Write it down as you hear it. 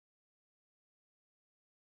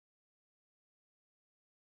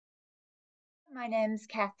My name's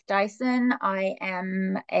Cath Dyson. I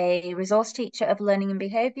am a resource teacher of learning and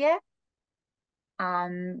behaviour.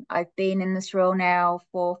 I've been in this role now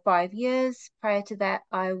for 5 years. Prior to that,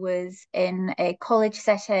 I was in a college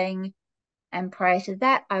setting, and prior to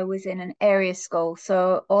that, I was in an area school.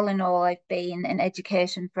 So all in all, I've been in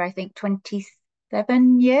education for I think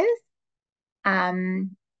 27 years.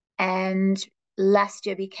 Um, and last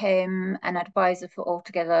year became an advisor for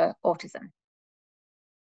Altogether Autism.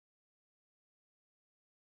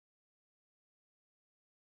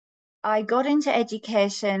 I got into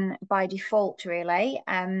education by default, really.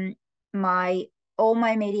 My all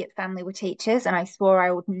my immediate family were teachers, and I swore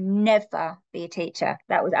I would never be a teacher.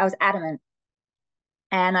 I was adamant.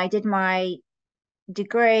 And I did my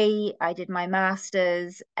degree, I did my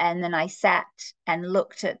master's, and then I sat and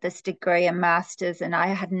looked at this degree and master's, and I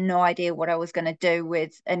had no idea what I was going to do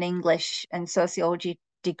with an English and sociology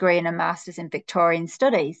degree and a master's in Victorian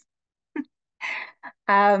studies.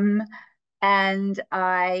 Um, and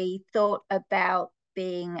I thought about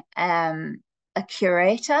being a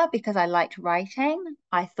curator because I liked writing.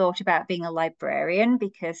 I thought about being a librarian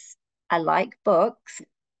because I like books.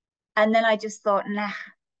 And then I just thought, nah,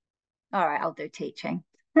 all right, I'll do teaching.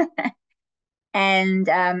 And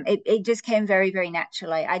it just came very, very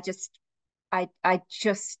naturally. I I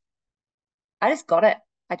just I just got it.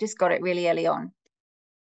 I just got it really early on.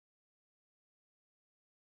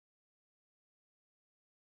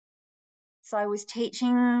 So I was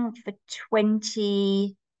teaching for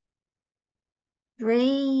 23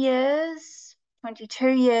 years, 22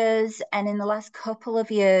 years. And in the last couple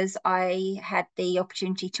of years, I had the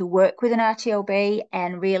opportunity to work with an RTLB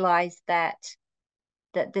and realized that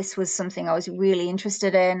this was something I was really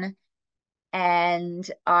interested in.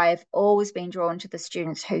 And I've always been drawn to the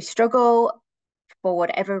students who struggle for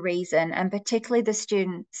whatever reason, and particularly the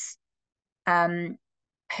students um,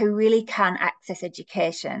 who really can access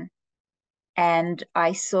education. And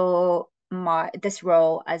I saw my this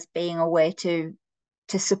role as being a way to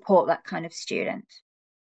support that kind of student.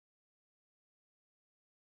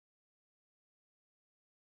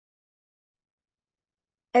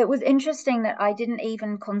 It was interesting that I didn't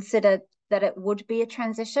even consider that it would be a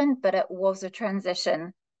transition, but it was a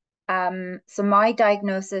transition. So my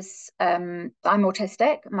diagnosis, I'm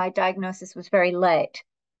autistic. My diagnosis was very late.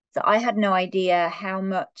 So I had no idea how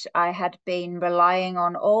much I had been relying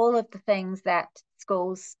on all of the things that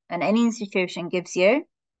schools and any institution gives you.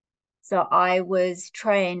 So I was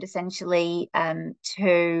trained essentially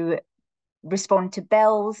to respond to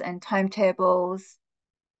bells and timetables,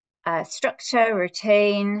 structure,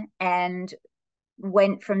 routine, and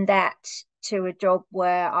went from that to a job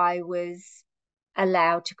where I was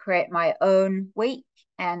allowed to create my own week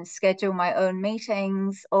and schedule my own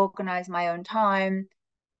meetings, organize my own time.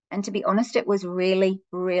 And to be honest, it was really,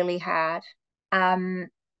 really hard. Um,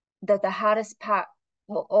 the hardest part,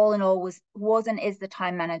 well, all in all, was and is the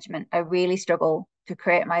time management. I really struggle to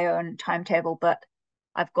create my own timetable, but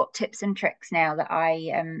I've got tips and tricks now that I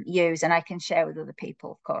use and I can share with other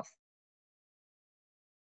people, of course.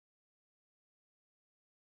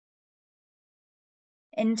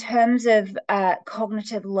 In terms of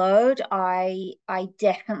cognitive load, I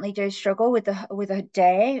definitely do struggle with a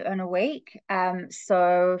day and a week.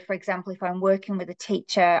 So for example, if I'm working with a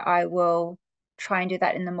teacher, I will try and do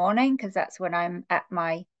that in the morning because that's when I'm at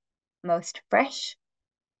my most fresh,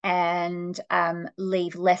 and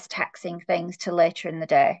leave less taxing things to later in the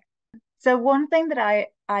day. So one thing that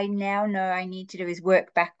I now know I need to do is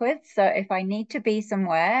work backwards. So if I need to be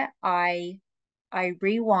somewhere, I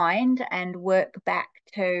rewind and work back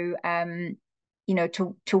to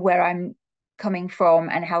to where I'm coming from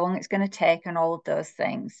and how long it's going to take and all of those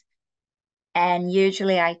things. And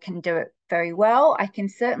usually I can do it very well. I can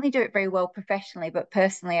certainly do it very well professionally, but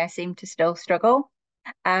personally I seem to still struggle.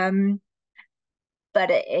 Um,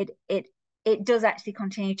 but it does actually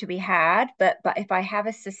continue to be hard. But if I have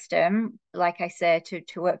a system, like I say,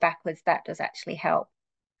 to work backwards, that does actually help.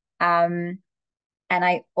 Um, and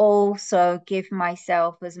I also give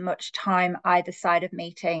myself as much time either side of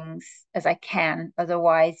meetings as I can.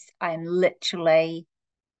 Otherwise, I'm literally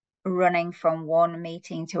running from one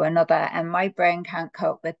meeting to another, and my brain can't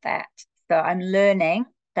cope with that. So I'm learning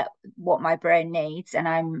that what my brain needs, and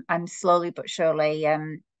I'm slowly but surely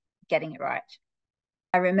getting it right.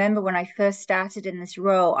 I remember when I first started in this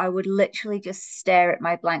role, I would literally just stare at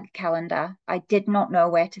my blank calendar. I did not know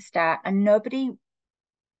where to start, and nobody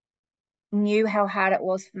knew how hard it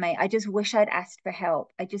was for me. I just wish I'd asked for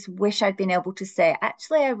help. I just wish I'd been able to say,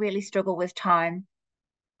 actually, I really struggle with time.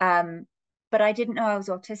 Um, but I didn't know I was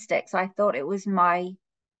autistic, so I thought it was my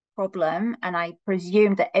problem, and I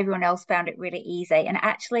presumed that everyone else found it really easy. And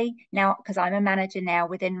actually, now, because I'm a manager now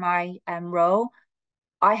within my role,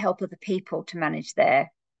 I help other people to manage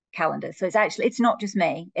their calendars. So it's not just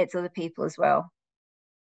me, it's other people as well.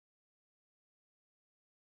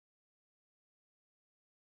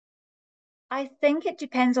 I think it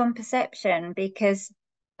depends on perception because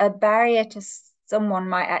a barrier to someone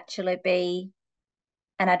might actually be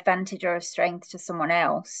an advantage or a strength to someone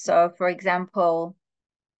else. So, for example,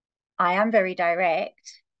 I am very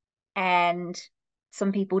direct, and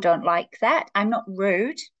some people don't like that. I'm not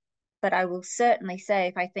rude, but I will certainly say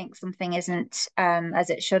if I think something isn't as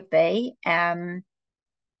it should be. I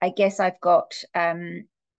guess I've got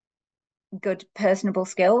good personable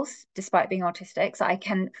skills despite being autistic, so I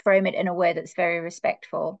can frame it in a way that's very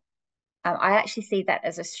respectful. I actually see that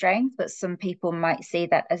as a strength, but some people might see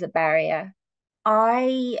that as a barrier.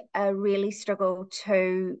 I really struggle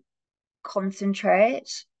to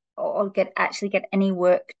concentrate or get any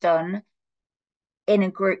work done in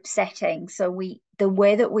a group setting. So the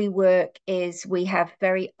way that we work is we have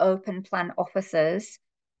very open plan offices.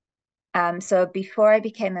 So before I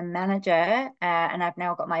became a manager, and I've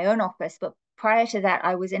now got my own office, but prior to that,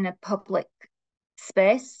 I was in a public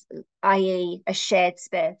space, i.e., a shared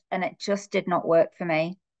space, and it just did not work for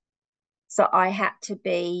me. So I had to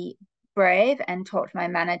be brave and talk to my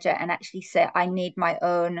manager and actually say, I need my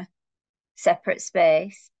own separate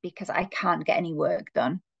space because I can't get any work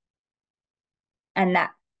done. And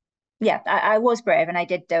that, yeah, I was brave and I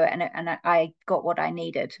did do it, and I got what I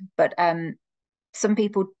needed. But some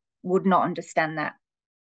people would not understand that.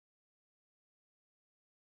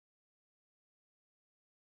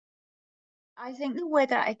 I think the way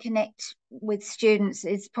that I connect with students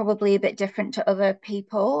is probably a bit different to other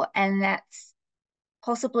people, and that's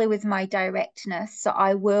possibly with my directness. So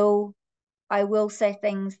I will say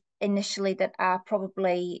things initially that are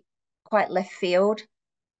probably quite left field,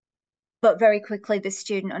 but very quickly the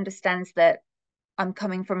student understands that I'm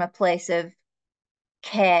coming from a place of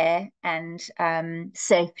care and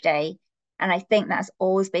safety. And I think that's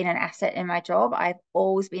always been an asset in my job. I've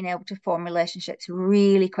always been able to form relationships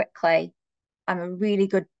really quickly. I'm a really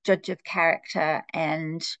good judge of character,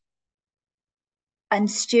 and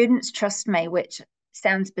students trust me, which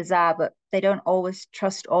sounds bizarre, but they don't always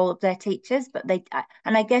trust all of their teachers. But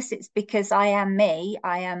and I guess it's because I am me.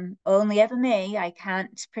 I am only ever me. I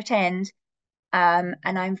can't pretend. And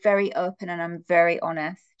I'm very open and I'm very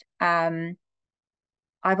honest.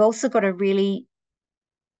 I've also got a really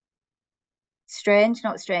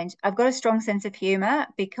not strange. I've got a strong sense of humor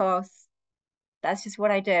because that's just what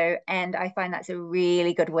I do. And I find that's a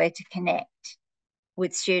really good way to connect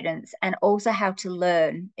with students and also how to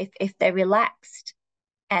learn. If they're relaxed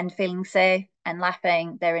and feeling safe and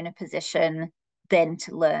laughing, they're in a position then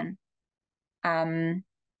to learn. Um,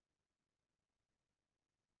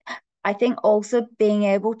 I think also being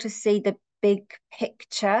able to see the big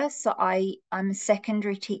picture. So I'm a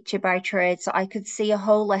secondary teacher by trade, so I could see a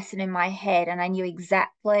whole lesson in my head and I knew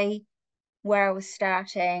exactly where I was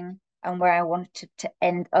starting and where I wanted to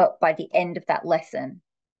end up by the end of that lesson.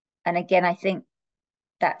 And again, I think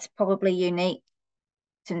that's probably unique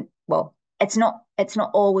to, well, it's not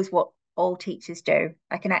always what all teachers do.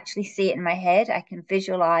 I can actually see it in my head. I can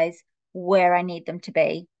visualize where I need them to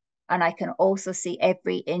be. And I can also see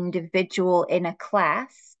every individual in a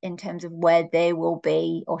class in terms of where they will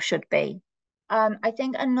be or should be. I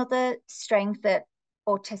think another strength that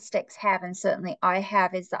autistics have, and certainly I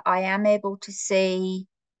have, is that I am able to see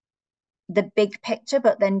the big picture,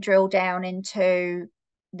 but then drill down into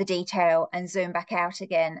the detail and zoom back out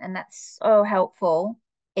again. And that's so helpful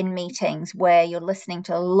in meetings where you're listening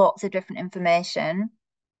to lots of different information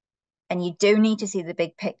and you do need to see the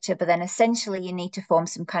big picture, but then essentially you need to form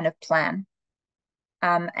some kind of plan.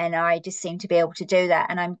 And I just seem to be able to do that.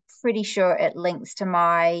 And I'm pretty sure it links to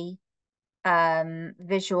my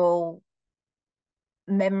visual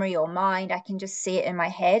memory or mind. I can just see it in my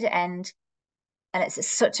head, and it's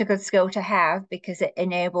such a good skill to have because it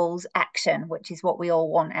enables action, which is what we all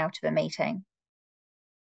want out of a meeting.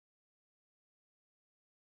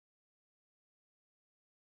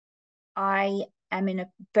 I am in a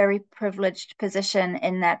very privileged position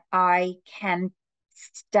in that I can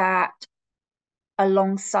start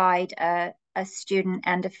alongside a student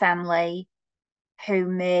and a family who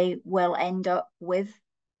may well end up with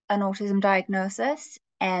an autism diagnosis.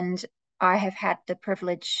 And I have had the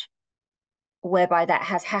privilege whereby that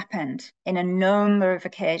has happened in a number of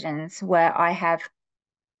occasions where I have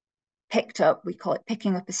picked up, we call it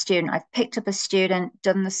picking up a student. I've picked up a student,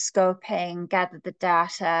 done the scoping, gathered the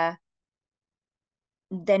data,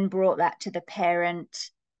 then brought that to the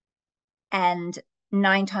parent. And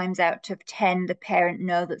nine times out of 10, the parent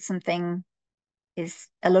know that something is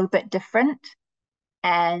a little bit different.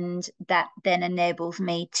 And that then enables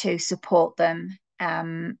me to support them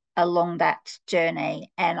along that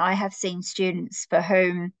journey. And I have seen students for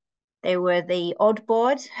whom they were the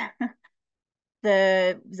oddboard,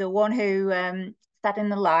 the one who sat in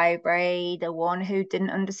the library, the one who didn't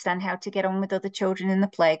understand how to get on with other children in the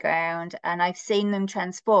playground. And I've seen them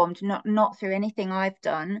transformed, not through anything I've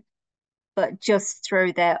done, but just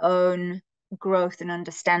through their own growth and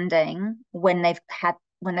understanding when they've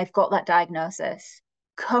got that diagnosis,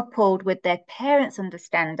 coupled with their parents'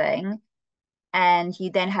 understanding, and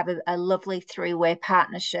you then have a lovely three-way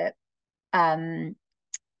partnership. And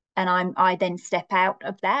I then step out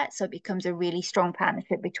of that, so it becomes a really strong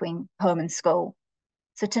partnership between home and school.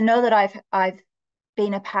 So to know that I've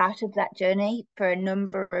been a part of that journey for a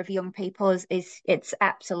number of young people is it's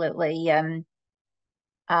absolutely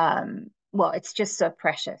well, it's just so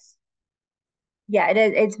precious. Yeah, it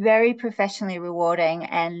is. It's very professionally rewarding,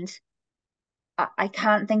 and I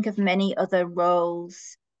can't think of many other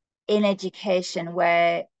roles in education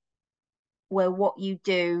where what you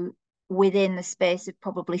do within the space of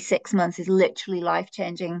probably 6 months is literally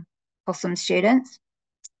life-changing for some students.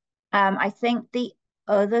 I think the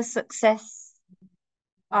other success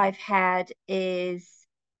I've had is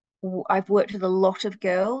I've worked with a lot of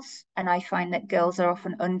girls, and I find that girls are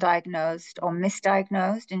often undiagnosed or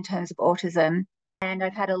misdiagnosed in terms of autism. And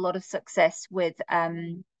I've had a lot of success with,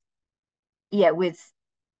 yeah, with,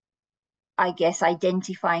 I guess,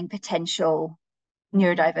 identifying potential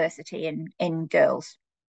neurodiversity in girls.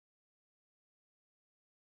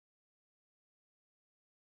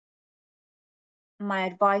 My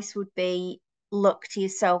advice would be look to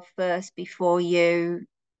yourself first before you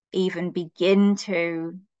even begin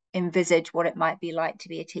to envisage what it might be like to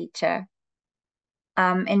be a teacher.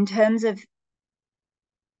 In terms of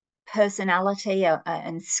personality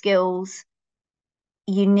and skills,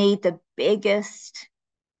 you need the biggest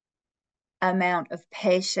amount of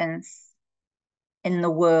patience in the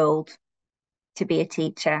world to be a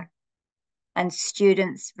teacher. And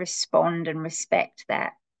students respond and respect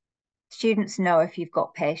that. Students know if you've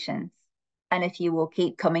got patience and if you will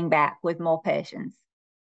keep coming back with more patience.